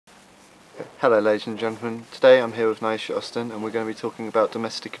Hello ladies and gentlemen, today I'm here with Naisha Austin and we're going to be talking about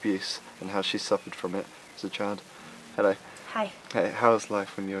domestic abuse and how she suffered from it as a child. Hello. Hi. Hey, how was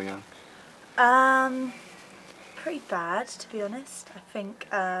life when you were young? Pretty bad, to be honest. I think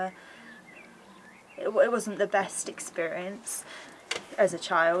it wasn't the best experience as a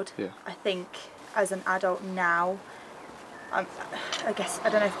child. Yeah. I think as an adult now, I guess, I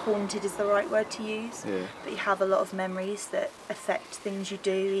don't know if haunted is the right word to use, Yeah. but you have a lot of memories that affect things you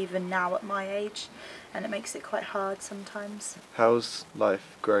do even now at my age, and it makes it quite hard sometimes. How was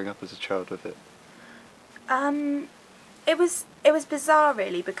life growing up as a child with it? It was bizarre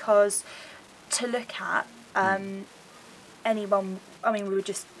really, because to look at anyone, I mean, we were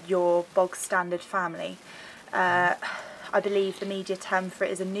just your bog standard family. I believe the media term for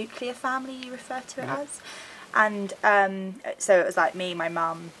it is a nuclear family, you refer to it as. And so it was like me, my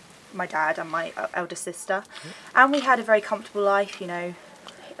mum, my dad and my elder sister. And we had a very comfortable life, you know.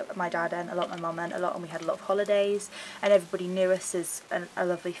 My dad earned a lot, my mum earned a lot, and we had a lot of holidays, and everybody knew us as a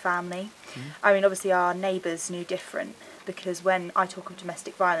lovely family. I mean, obviously our neighbours knew different, because when I talk of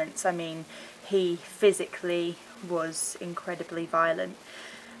domestic violence, I mean, he physically was incredibly violent.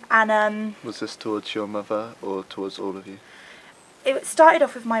 And Was this towards your mother or towards all of you? it started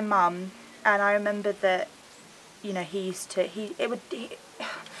off with my mum, and I remember that, you know, he'd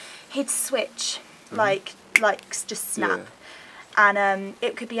switch, like just snap. Yeah. And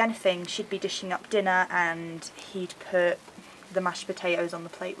it could be anything. She'd be dishing up dinner and he'd put the mashed potatoes on the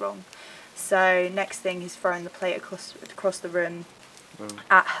plate wrong. So next thing, he's throwing the plate across the room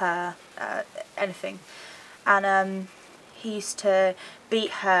at her, anything. And he used to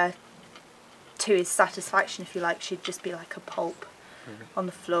beat her to his satisfaction, if you like. She'd just be like a pulp on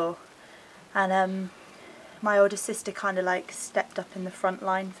the floor. And my older sister kind of like stepped up in the front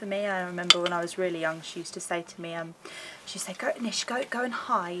line for me. I remember when I was really young, she used to say to me, she'd say, "Go, Nish, go and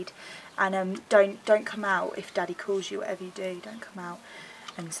hide, and don't come out if Daddy calls you. Whatever you do, don't come out."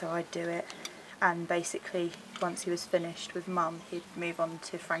 And so I'd do it. And basically, once he was finished with Mum, he'd move on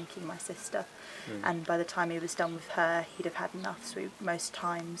to Frankie, my sister. And by the time he was done with her, he'd have had enough. So he most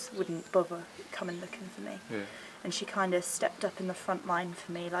times wouldn't bother coming looking for me. Yeah. And she kind of stepped up in the front line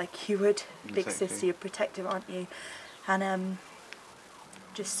for me, like you would. Big Exactly. sister, you're protective, aren't you? And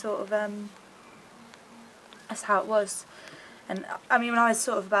just sort of that's how it was. And I mean, when I was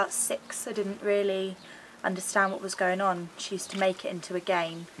sort of about 6, I didn't really understand what was going on. She used to make it into a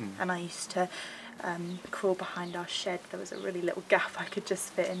game, and I used to crawl behind our shed. There was a really little gap I could just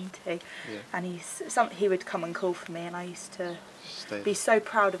fit into. Yeah. And he would come and call for me, and I used to Stay. be so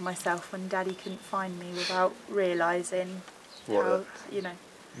proud of myself when Daddy couldn't find me without realising how, you know.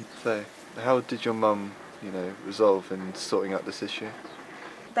 So, how did your mum, resolve in sorting out this issue?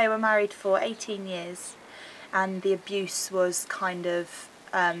 They were married for 18 years, and the abuse was kind of,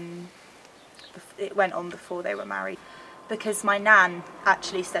 it went on before they were married. Because my nan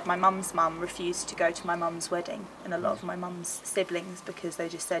actually said my mum's mum refused to go to my mum's wedding, and a lot of my mum's siblings, because they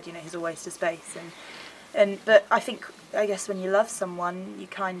just said, you know, he's a waste of space. But I guess when you love someone, you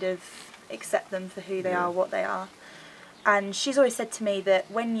kind of accept them for who they are, what they are. And she's always said to me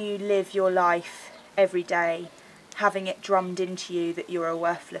that when you live your life every day, having it drummed into you that you're a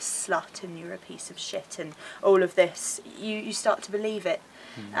worthless slut and you're a piece of shit and all of this, you start to believe it.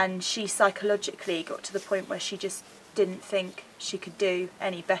 And she psychologically got to the point where she just didn't think she could do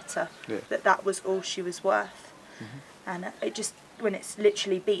any better, that was all she was worth. And it just, when it's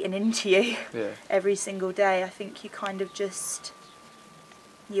literally beaten into you every single day, I think you kind of just,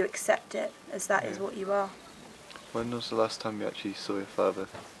 you accept it as that is what you are. When was the last time you actually saw your father?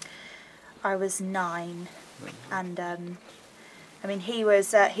 I was 9, and I mean, he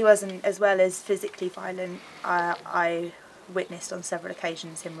wasn't as well as physically violent. I witnessed on several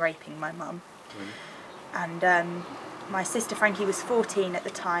occasions him raping my mum. And my sister Frankie was 14 at the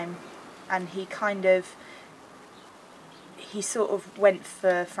time, and he sort of went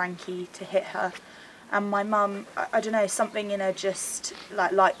for Frankie to hit her. And my mum, I don't know, something in her just,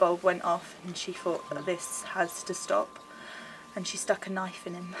 like, light bulb went off, and she thought, this has to stop. And she stuck a knife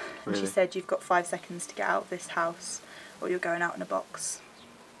in him. And she said, "You've got 5 seconds to get out of this house, or you're going out in a box."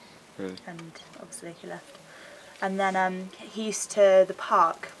 Really? And obviously he left. And then he used to, the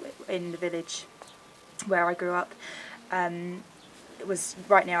park in the village where I grew up, it was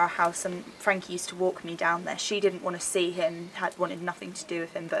right near our house, and Frankie used to walk me down there. She didn't want to see him, wanted nothing to do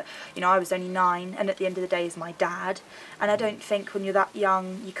with him, but you know, I was only 9, and at the end of the day he's my dad, and I don't think when you're that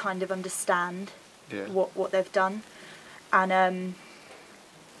young you kind of understand what they've done. And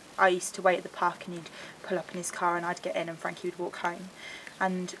I used to wait at the park, and he'd pull up in his car and I'd get in and Frankie would walk home.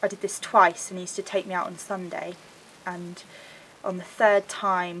 And I did this twice, and he used to take me out on Sunday, and On the third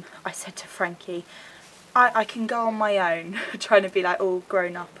time, I said to Frankie, I can go on my own, trying to be like all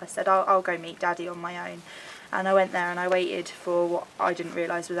grown up. I said, I'll go meet Daddy on my own. And I went there and I waited for what I didn't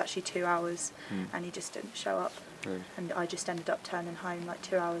realise was actually 2 hours, and he just didn't show up. Really? And I just ended up turning home like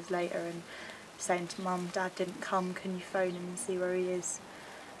 2 hours later and saying to Mum, Dad didn't come, can you phone him and see where he is?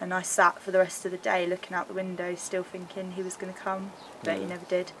 And I sat for the rest of the day looking out the window, still thinking he was going to come, but he never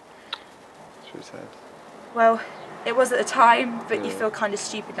did. It's really sad. Well, it was at the time, but you feel kind of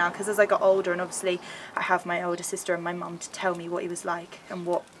stupid now, because as I got older, and obviously I have my older sister and my mum to tell me what he was like and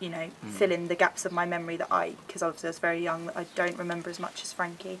what, you know, fill in the gaps of my memory that because obviously I was very young, that I don't remember as much as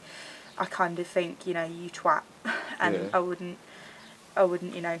Frankie. I kind of think, you know, you twat, and I wouldn't,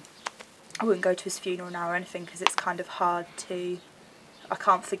 you know, I wouldn't go to his funeral now or anything, because it's kind of hard to, I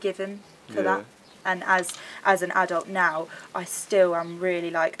can't forgive him for that. And as an adult now, I still am really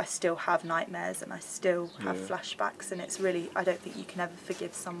like, I still have nightmares and I still have flashbacks, and it's really, I don't think you can ever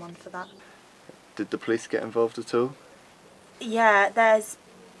forgive someone for that. Did the police get involved at all? Yeah,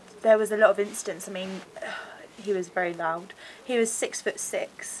 there was a lot of incidents. I mean, he was very loud. He was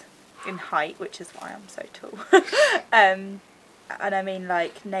 6'6" in height, which is why I'm so tall. And I mean,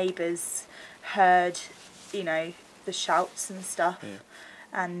 like, neighbours heard, you know, the shouts and stuff,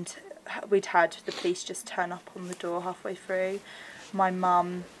 and we'd had the police just turn up on the door halfway through. My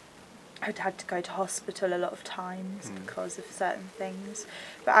mum had to go to hospital a lot of times because of certain things.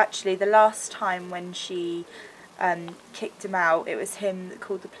 But actually, the last time when she kicked him out, it was him that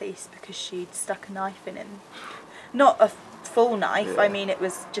called the police because she'd stuck a knife in him. Not a full knife, I mean, it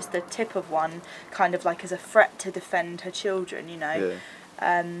was just the tip of one, kind of like as a threat to defend her children, you know,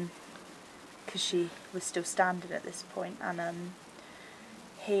 because she was still standing at this point. And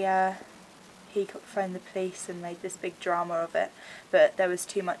he phoned the police and made this big drama of it, but there was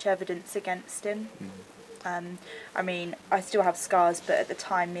too much evidence against him. I mean, I still have scars, but at the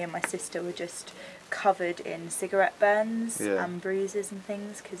time me and my sister were just covered in cigarette burns and bruises and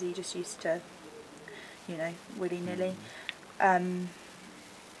things, because he just used to, you know, willy-nilly.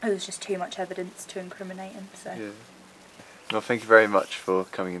 There was just too much evidence to incriminate him, so. Well, thank you very much for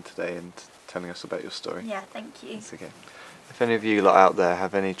coming in today and telling us about your story. Yeah, thank you. It's okay. If any of you lot out there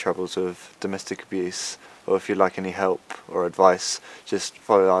have any troubles with domestic abuse, or if you'd like any help or advice, just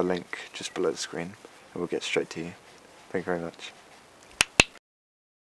follow our link just below the screen and we'll get straight to you. Thank you very much.